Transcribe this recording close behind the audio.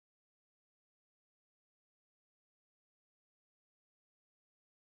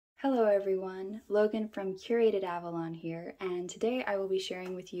Hello everyone, Logan from Curated Avalon here, and today I will be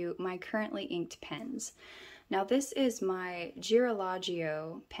sharing with you my currently inked pens. Now this is my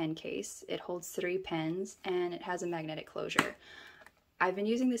girologio pen case. It holds 3 pens and it has a magnetic closure. I've been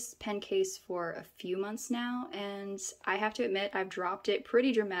using this pen case for a few months now, and I have to admit I've dropped it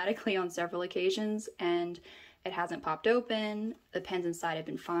pretty dramatically on several occasions and it hasn't popped open. The pens inside have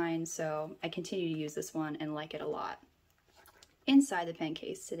been fine, so I continue to use this one and like it a lot. Inside the pen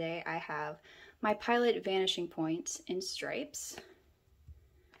case today, I have my Pilot Vanishing Point in stripes.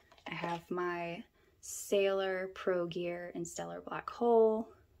 I have my Sailor Pro Gear in Stellar Black Hole,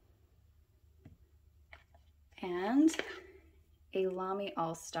 and a Lamy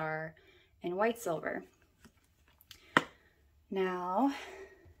All-Star in WhiteSilver. Now,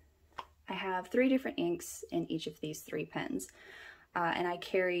 I have 3 different inks in each of these 3 pens, and I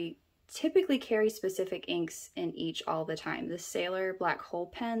typically carry specific inks in each all the time. The Sailor Black Hole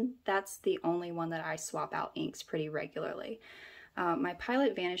pen, that's the only one that I swap out inks pretty regularly. My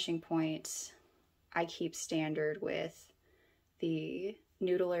Pilot Vanishing Point, I keep standard with the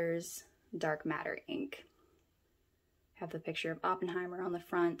Noodler's Dark Matter ink. Have the picture of Oppenheimer on the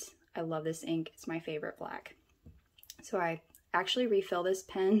front. I love this ink, it's my favorite black. So I actually refill this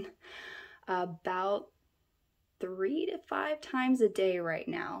pen about 3 to 5 times a day right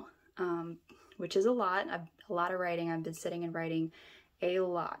now. Which is a lot. A lot of writing. I've been sitting and writing a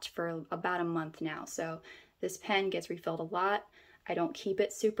lot for about a month now. So this pen gets refilled a lot. I don't keep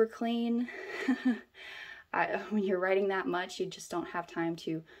it super clean. When you're writing that much, you just don't have time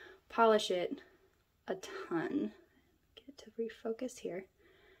to polish it a ton. Get it to refocus here.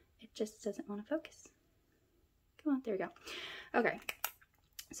 It just doesn't want to focus. Come on, there we go. Okay.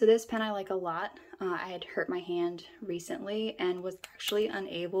 So this pen I like a lot. I had hurt my hand recently and was actually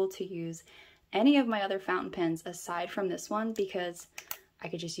unable to use any of my other fountain pens aside from this one because I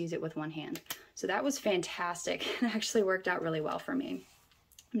could just use it with one hand. So that was fantastic. It actually worked out really well for me.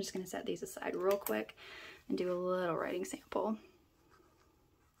 I'm just going to set these aside real quick and do a little writing sample.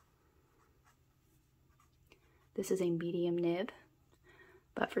 This is a medium nib,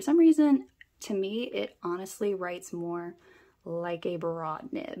 but for some reason, to me, it honestly writes more like a broad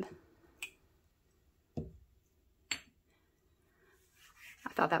nib.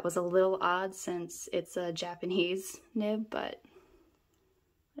 I thought that was a little odd since it's a Japanese nib, but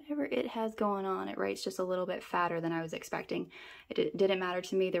whatever it has going on, it writes just a little bit fatter than I was expecting. It didn't matter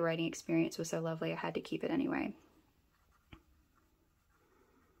to me. The writing experience was so lovely, I had to keep it anyway.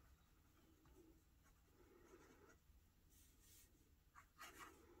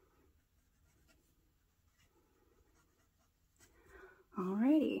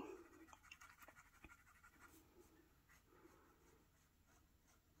 Alrighty.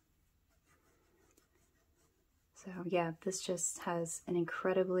 So yeah, this just has an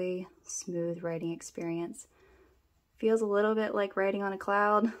incredibly smooth writing experience. Feels a little bit like writing on a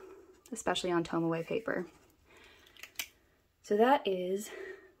cloud, especially on Tomaway paper. So that is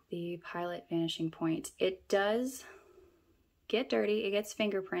the Pilot Vanishing Point. It does get dirty. It gets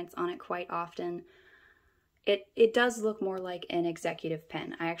fingerprints on it quite often. It does look more like an executive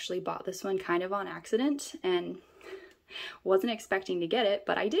pen. I actually bought this one kind of on accident and wasn't expecting to get it,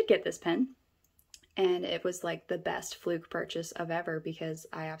 but I did get this pen. And it was like the best fluke purchase of ever because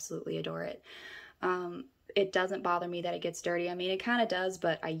I absolutely adore it. It doesn't bother me that it gets dirty. I mean, it kind of does,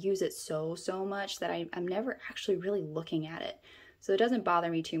 but I use it so much that I'm never actually really looking at it. So it doesn't bother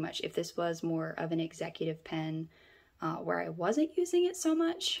me too much. If this was more of an executive pen where I wasn't using it so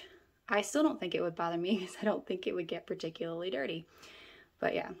much, I still don't think it would bother me because I don't think it would get particularly dirty.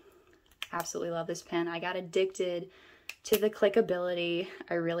 But yeah, absolutely love this pen. I got addicted to the clickability.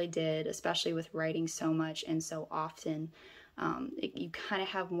 I really did, especially with writing so much and so often. You kind of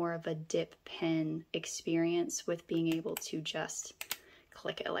have more of a dip pen experience with being able to just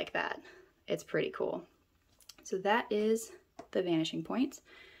click it like that. It's pretty cool. So that is the Vanishing Point.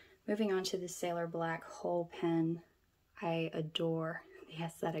 Moving on to the Sailor Black Hole pen. I adore the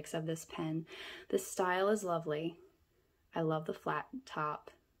aesthetics of this pen. The style is lovely. I love the flat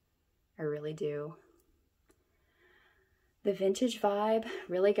top. I really do. The vintage vibe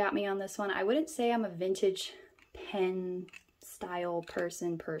really got me on this one. I wouldn't say I'm a vintage pen style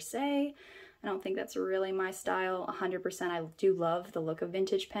person per se. I don't think that's really my style 100%. I do love the look of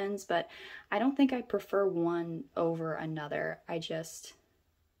vintage pens, but I don't think I prefer one over another.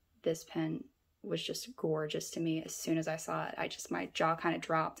 This pen was just gorgeous to me. As soon as I saw it, my jaw kind of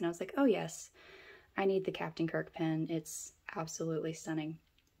dropped and I was like, oh yes, I need the Captain Kirk pen. It's absolutely stunning.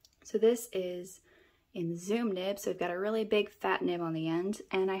 So this is in zoom nib, so we've got a really big fat nib on the end,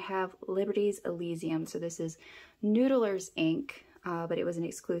 and I have Liberty's Elysium. So this is Noodler's ink. but it was an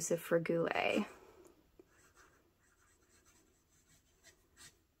exclusive for Goulet.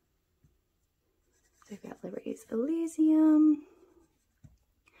 So we've got Liberty's Elysium.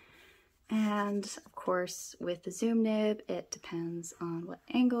 And of course, with the zoom nib, it depends on what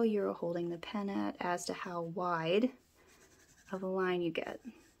angle you're holding the pen at as to how wide of a line you get.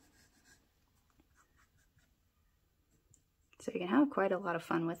 So you can have quite a lot of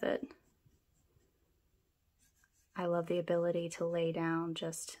fun with it. I love the ability to lay down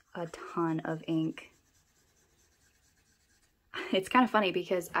just a ton of ink. It's kind of funny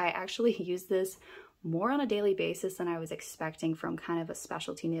because I actually use this more on a daily basis than I was expecting from kind of a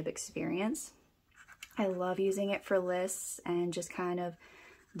specialty nib experience. I love using it for lists and just kind of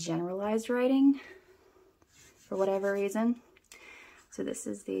generalized writing for whatever reason. So this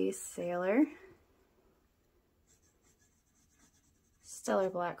is the Sailor Stellar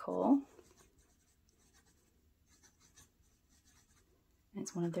Black Hole. And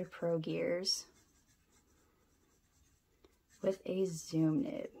it's one of their Pro Gears with a zoom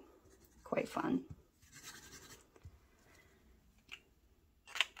nib. Quite fun.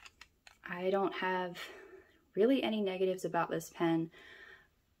 I don't have really any negatives about this pen.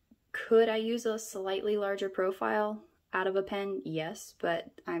 Could I use a slightly larger profile out of a pen? Yes, but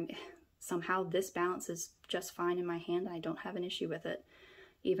somehow this balances just fine in my hand and I don't have an issue with it,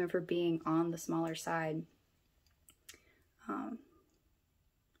 even for being on the smaller side.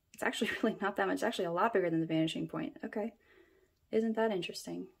 It's actually really not that much. It's actually a lot bigger than the Vanishing Point. Okay, isn't that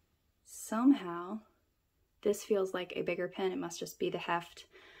interesting? Somehow this feels like a bigger pen. It must just be the heft.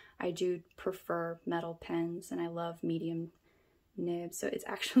 I do prefer metal pens and I love medium nibs, so it's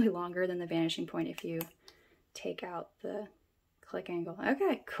actually longer than the Vanishing Point if you take out the click angle.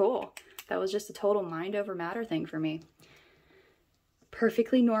 Okay, cool. That was just a total mind over matter thing for me.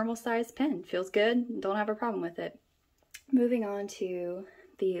 Perfectly normal sized pen. Feels good. Don't have a problem with it. Moving on to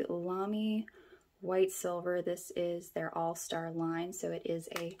the Lamy WhiteSilver. This is their all-star line, so it is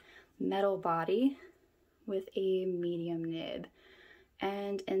a metal body with a medium nib.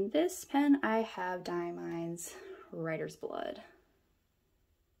 And in this pen, I have Diamine's Writer's Blood.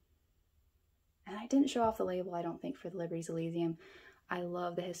 And I didn't show off the label, I don't think, for the Liberty's Elysium. I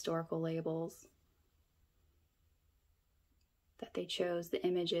love the historical labels that they chose. The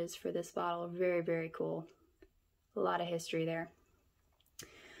images for this bottle are very, very cool. A lot of history there.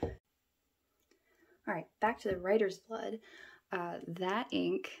 All right, back to the Writer's Blood. That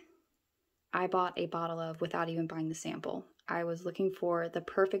ink I bought a bottle of without even buying the sample. I was looking for the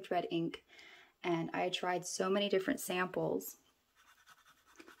perfect red ink and I had tried so many different samples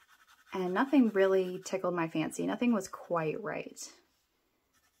and nothing really tickled my fancy. Nothing was quite right.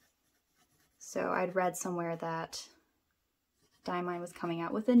 So I'd read somewhere that Diamine was coming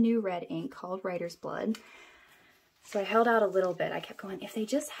out with a new red ink called Writer's Blood. So I held out a little bit. I kept going, if they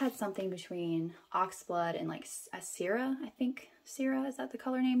just had something between Oxblood and like a Syrah, I think Syrah, is that the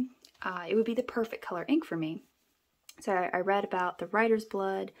color name? It would be the perfect color ink for me. So I read about the Writer's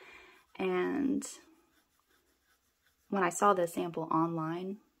Blood, and when I saw the sample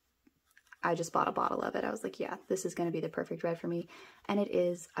online, I just bought a bottle of it. I was like, yeah, this is going to be the perfect red for me. And it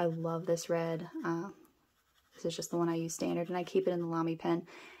is. I love this red. This is just the one I use standard, and I keep it in the Lamy pen.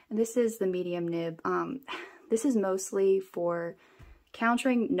 And this is the medium nib. This is mostly for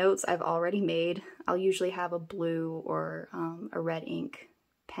countering notes I've already made. I'll usually have a blue or a red ink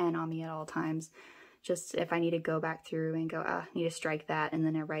pen on me at all times. Just if I need to go back through and go, I need to strike that, and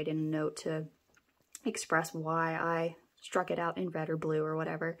then I write in a note to express why I struck it out in red or blue or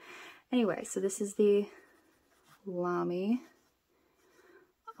whatever. Anyway, so this is the Lamy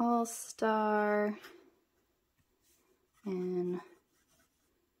All-Star in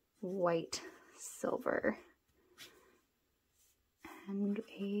WhiteSilver. And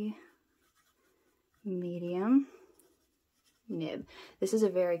a medium nib. This is a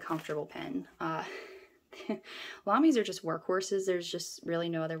very comfortable pen. Lamys are just workhorses. There's just really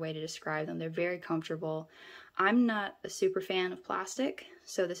no other way to describe them. They're very comfortable. I'm not a super fan of plastic,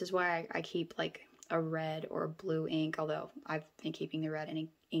 so this is why I keep like a red or blue ink, although I've been keeping the red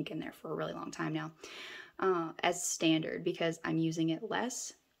ink in there for a really long time now, as standard because I'm using it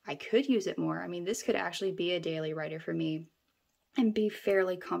less. I could use it more. I mean, this could actually be a daily writer for me and be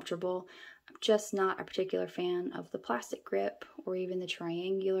fairly comfortable. I'm just not a particular fan of the plastic grip or even the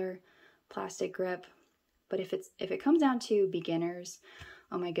triangular plastic grip. But if it comes down to beginners,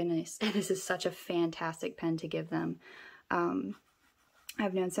 oh my goodness, this is such a fantastic pen to give them.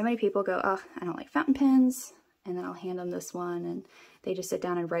 I've known so many people go, oh, I don't like fountain pens, and then I'll hand them this one and they just sit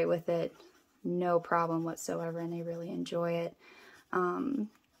down and write with it, no problem whatsoever, and they really enjoy it.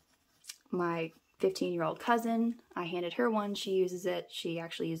 My 15-year-old cousin. I handed her one. She uses it. She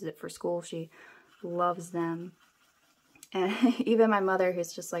actually uses it for school. She loves them. And even my mother,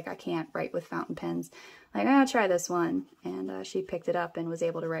 who's just like, I can't write with fountain pens, like, I'll try this one. And she picked it up and was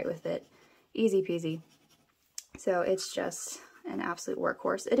able to write with it. Easy peasy. So it's just an absolute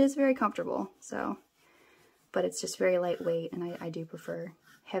workhorse. It is very comfortable, so, but it's just very lightweight, and I do prefer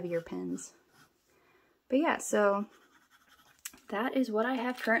heavier pens. But yeah, so that is what I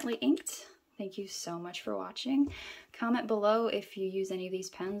have currently inked. Thank you so much for watching. Comment below if you use any of these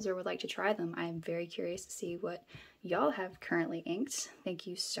pens or would like to try them. I am very curious to see what y'all have currently inked. Thank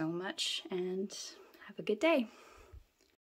you so much, and have a good day.